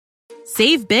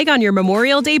Save big on your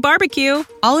Memorial Day barbecue,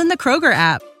 all in the Kroger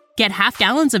app. Get half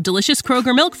gallons of delicious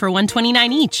Kroger milk for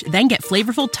 $1.29 each. Then get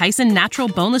flavorful Tyson natural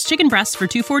boneless chicken breasts for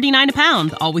 $2.49 a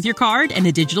pound, all with your card and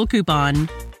a digital coupon.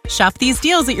 Shop these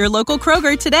deals at your local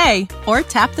Kroger today, or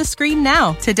tap the screen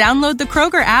now to download the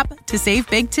Kroger app to save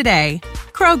big today.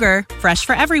 Kroger, fresh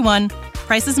for everyone.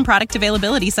 Prices and product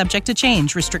availability subject to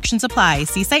change. Restrictions apply.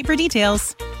 See site for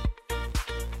details.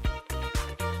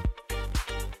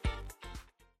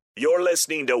 You're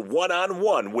listening to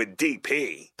One-on-One with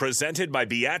DP, presented by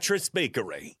Beatrice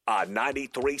Bakery on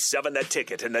 93.7 The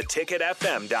Ticket and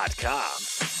theticketfm.com.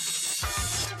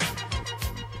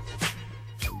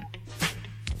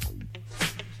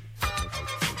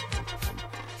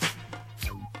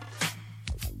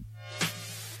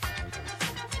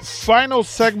 Final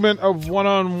segment of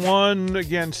One-on-One,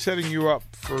 again, setting you up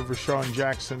for Rashawn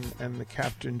Jackson and the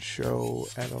Captain Show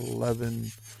at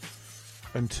 11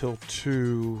 until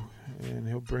 2, and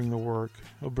he'll bring the work.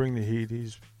 He'll bring the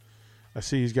heat. I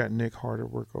see he's got Nick hard at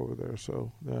work over there,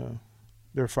 so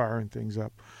they're firing things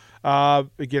up.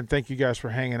 Again, thank you guys for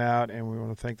hanging out, and we want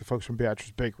to thank the folks from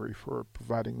Beatrice Bakery for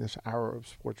providing this hour of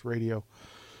sports radio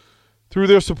through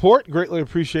their support. Greatly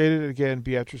appreciated. Again,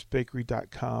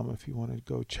 BeatriceBakery.com if you want to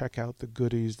go check out the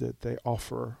goodies that they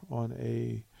offer on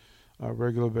a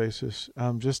regular basis.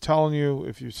 I'm just telling you,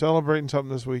 if you're celebrating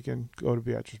something this weekend, go to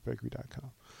BeatriceBakery.com.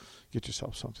 Get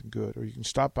yourself something good. Or you can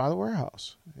stop by the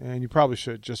warehouse. And you probably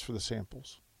should, just for the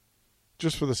samples.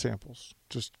 Just for the samples.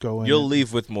 Just go in. You'll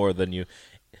leave with more than you.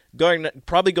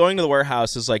 Probably going to the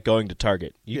warehouse is like going to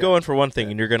Target. You go in for one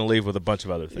thing, and you're going to leave with a bunch of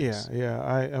other things. Yeah.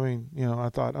 I mean, I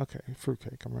thought, okay,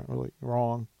 fruitcake. I'm really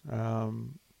wrong.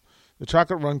 The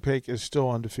chocolate rum cake is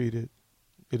still undefeated.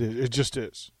 It is. It just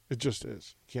is. It just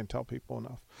is. Can't tell people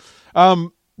enough.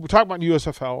 We're talking about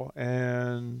USFL,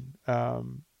 and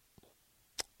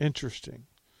interesting.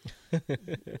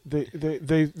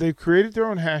 They've created their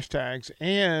own hashtags,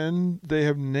 and they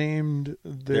have named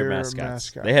their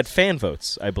mascots. They had fan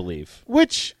votes, I believe.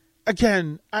 Which,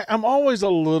 again, I'm always a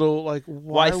little like, why?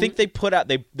 Well, I think they put out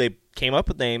they came up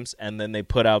with names, and then they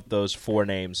put out those 4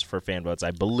 names for fan votes,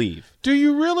 I believe. Do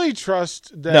you really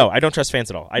trust that? No, I don't trust fans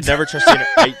at all. I never trust the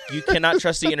internet. You cannot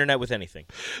trust the internet with anything.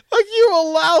 Like, you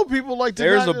allow people like to.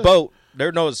 There's a boat.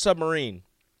 There's a submarine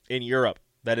in Europe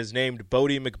that is named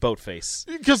Bodie McBoatface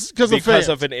because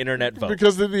of an internet vote.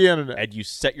 Because of the internet. And you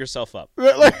set yourself up.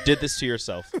 You did this to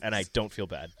yourself, and I don't feel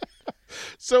bad.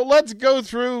 So let's go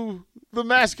through the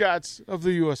mascots of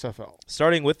the USFL.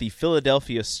 Starting with the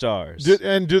Philadelphia Stars.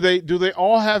 Do they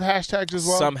all have hashtags as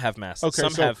well? Some have mascots. Okay,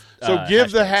 Some have so give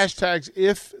hashtags. the hashtags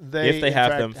if they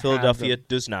have them. Philadelphia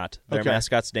does not. Their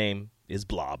mascot's name is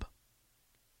Blob.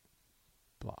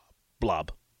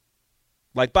 Blob.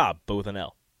 Like Bob, but with an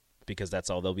L. Because that's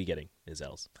all they'll be getting is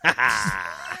L's.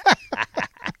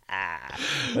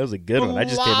 That was a good one. I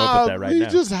just came up with that right now. You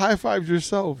just high-fived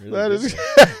yourself. Really that is.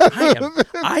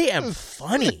 I am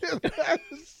funny. That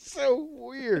is so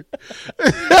weird.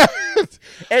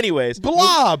 Anyways.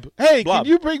 Blob. Hey, Blob.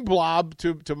 Can you bring Blob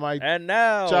to my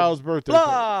child's birthday?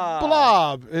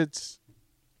 Blob.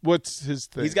 What's his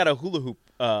thing? He's got a hula hoop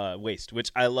waist,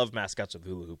 which I love mascots with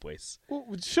hula hoop waists. Well,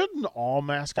 shouldn't all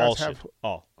mascots have?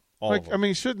 All Like, of them. I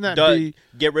mean, shouldn't that be?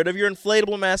 Get rid of your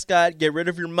inflatable mascot. Get rid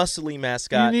of your muscly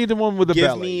mascot. You need the one with a belly.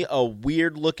 Give me a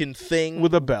weird-looking thing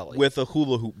with a belly, with a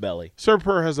hula hoop belly. Sir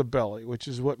Purr has a belly, which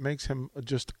is what makes him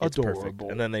just it's adorable. Perfect.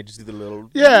 And then they just do the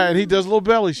little. Yeah, and he does a little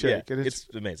belly shake. Yeah, and it's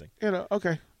amazing.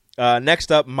 Okay.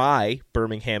 Next up, my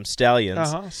Birmingham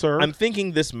Stallions. Sir. I'm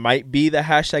thinking this might be the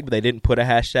hashtag, but they didn't put a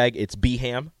hashtag. It's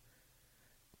BHAM.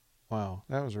 Wow,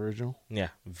 that was original. Yeah,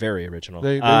 very original.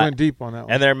 They went deep on that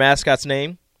one. And their mascot's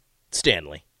name,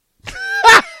 Stanley.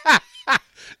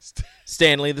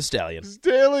 Stanley the Stallion.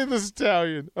 Stanley the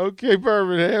Stallion. Okay,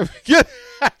 Birmingham.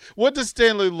 What does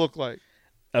Stanley look like?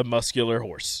 A muscular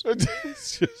horse.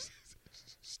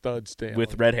 Stud Stanley.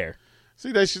 With red hair.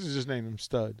 See, they should have just named him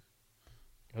Stud.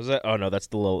 Was that? Oh no, that's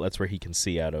where he can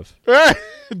see out of.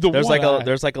 There's like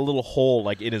a little hole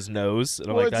like in his nose. And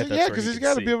I'm like, that's because he's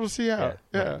got to be able to see out.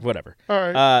 Yeah. Whatever.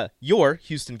 All right. Your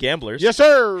Houston Gamblers. Yes,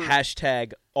 sir.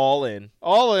 Hashtag all in.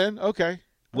 All in. Okay.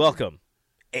 Welcome,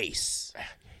 Ace.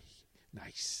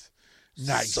 Nice.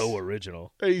 So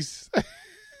original. Ace.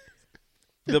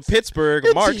 The Pittsburgh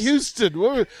it's Marks.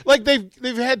 Houston. Like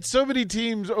they've had so many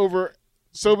teams over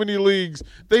so many leagues.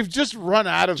 They've just run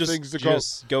out of things to call.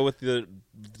 Just go with the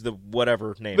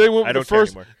whatever name. They went I don't care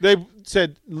anymore. They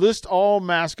said list all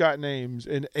mascot names,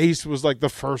 and Ace was like the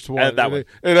first one. And that one.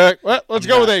 Let's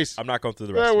go with Ace. I'm not going through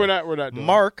the rest. We're not doing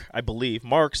Mark, I believe.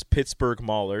 Mark's Pittsburgh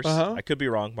Maulers. I could be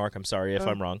wrong. Mark, I'm sorry if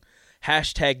I'm wrong.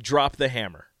 Hashtag drop the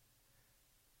hammer.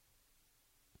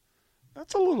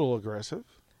 That's a little aggressive.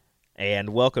 And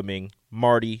welcoming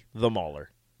Marty the Mauler.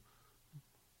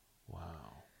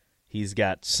 Wow. He's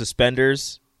got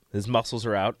suspenders. His muscles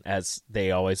are out, as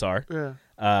they always are.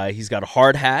 Yeah. He's got a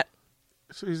hard hat.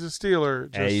 So he's a Steeler.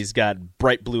 And he's got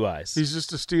bright blue eyes. He's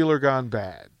just a Steeler gone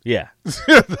bad. Yeah.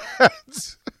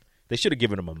 They should have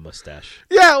given him a mustache.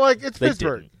 Yeah, like it's They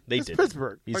Pittsburgh. didn't. They it's didn't.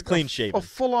 Pittsburgh. He's like clean shaven. A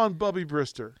full-on Bubby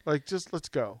Brister. Like, just let's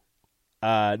go.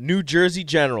 New Jersey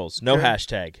Generals. No Okay.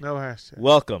 hashtag. No hashtag.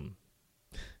 Welcome.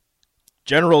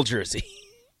 General Jersey.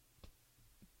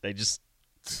 They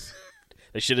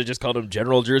should have just called him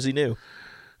General Jersey New.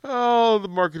 Oh, the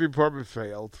marketing department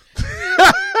failed.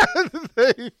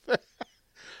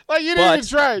 Like, you didn't even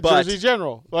try Jersey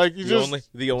General. Like, you the only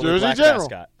Jersey black General.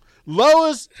 mascot.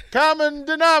 Lowest common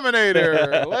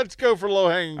denominator. Let's go for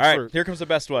low-hanging All right, fruit. here comes the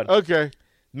best one. Okay.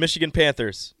 Michigan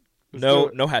Panthers. Let's do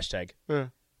it. No hashtag. Yeah.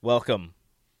 Welcome,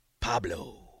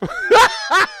 Pablo.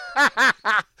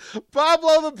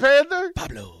 Pablo the Panther?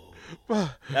 Pablo.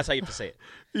 That's how you have to say it.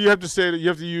 You have to say it. You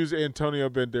have to use Antonio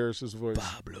Banderas' voice.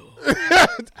 Pablo.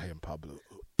 I am Pablo.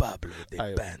 Pablo the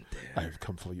Panther. I have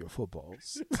come for your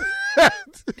footballs.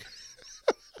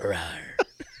 Rawr.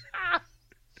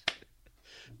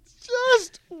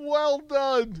 Just well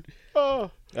done.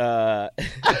 Oh.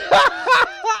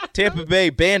 Tampa Bay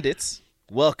Bandits.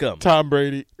 Welcome. Tom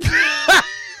Brady.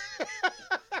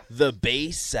 The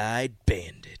Bayside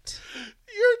Bandit.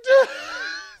 You're doing...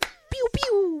 Pew,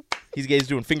 pew. He's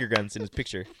doing finger guns in his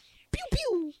picture. Pew,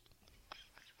 pew.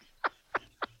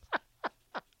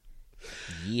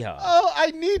 Yeehaw. Oh,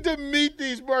 I need to meet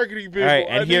these marketing people. All right,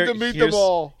 and I need to meet them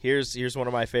all. Here's one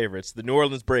of my favorites. The New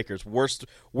Orleans Breakers. Worst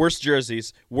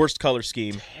jerseys, worst color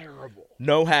scheme. Terrible.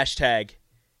 No hashtag.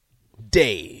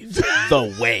 Dave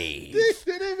the Wave. You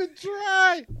didn't even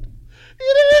try.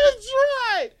 You didn't even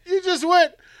try. You just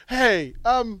went, hey,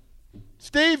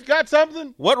 Steve, got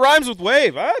something? What rhymes with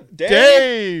wave, huh?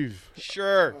 Dave.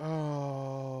 Sure.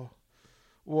 Oh,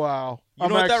 wow. You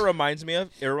know what that reminds me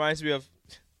of? It reminds me of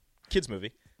kids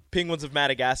movie, Penguins of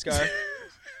Madagascar.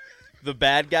 The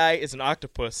bad guy is an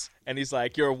octopus, and he's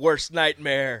like, "Your worst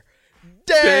nightmare,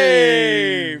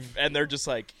 Dave." And they're just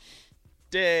like,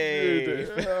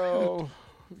 Dave. Oh,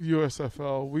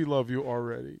 USFL, we love you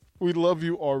already. We love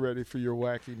you already for your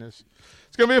wackiness.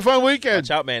 It's going to be a fun weekend.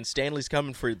 Watch out, man. Stanley's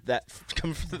coming for that.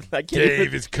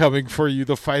 Dave is coming for you,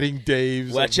 the Fighting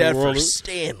Daves. Watch out for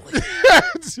Stanley.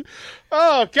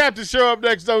 Oh, Captain Show up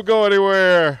next. Don't go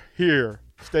anywhere. Here.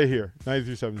 Stay here.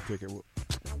 93.7 The Ticket.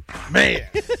 Man.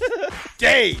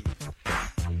 Dave.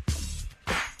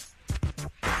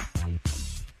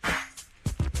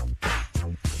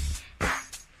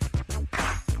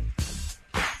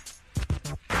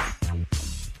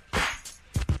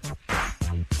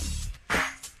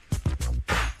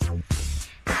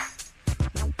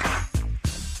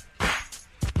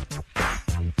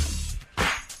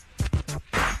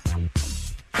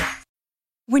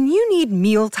 When you need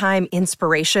mealtime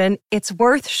inspiration, it's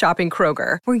worth shopping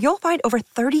Kroger, where you'll find over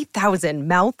 30,000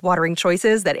 mouth-watering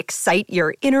choices that excite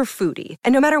your inner foodie.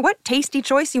 And no matter what tasty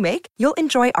choice you make, you'll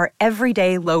enjoy our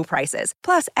everyday low prices,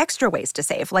 plus extra ways to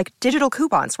save, like digital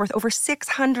coupons worth over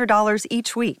 $600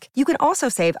 each week. You can also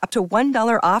save up to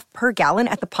 $1 off per gallon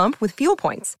at the pump with fuel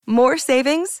points. More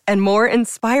savings and more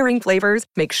inspiring flavors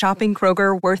make shopping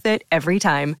Kroger worth it every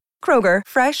time. Kroger,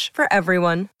 fresh for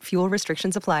everyone. Fuel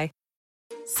restrictions apply.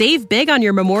 Save big on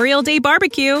your Memorial Day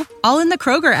barbecue, all in the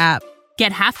Kroger app.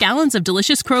 Get half gallons of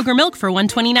delicious Kroger milk for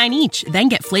 $1.29 each. Then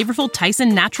get flavorful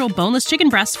Tyson natural boneless chicken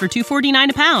breasts for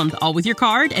 $2.49 a pound, all with your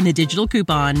card and a digital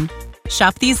coupon.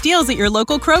 Shop these deals at your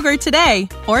local Kroger today,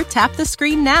 or tap the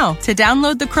screen now to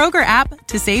download the Kroger app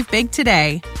to save big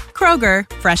today. Kroger,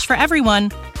 fresh for everyone.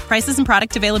 Prices and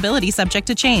product availability subject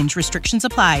to change. Restrictions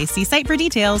apply. See site for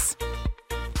details.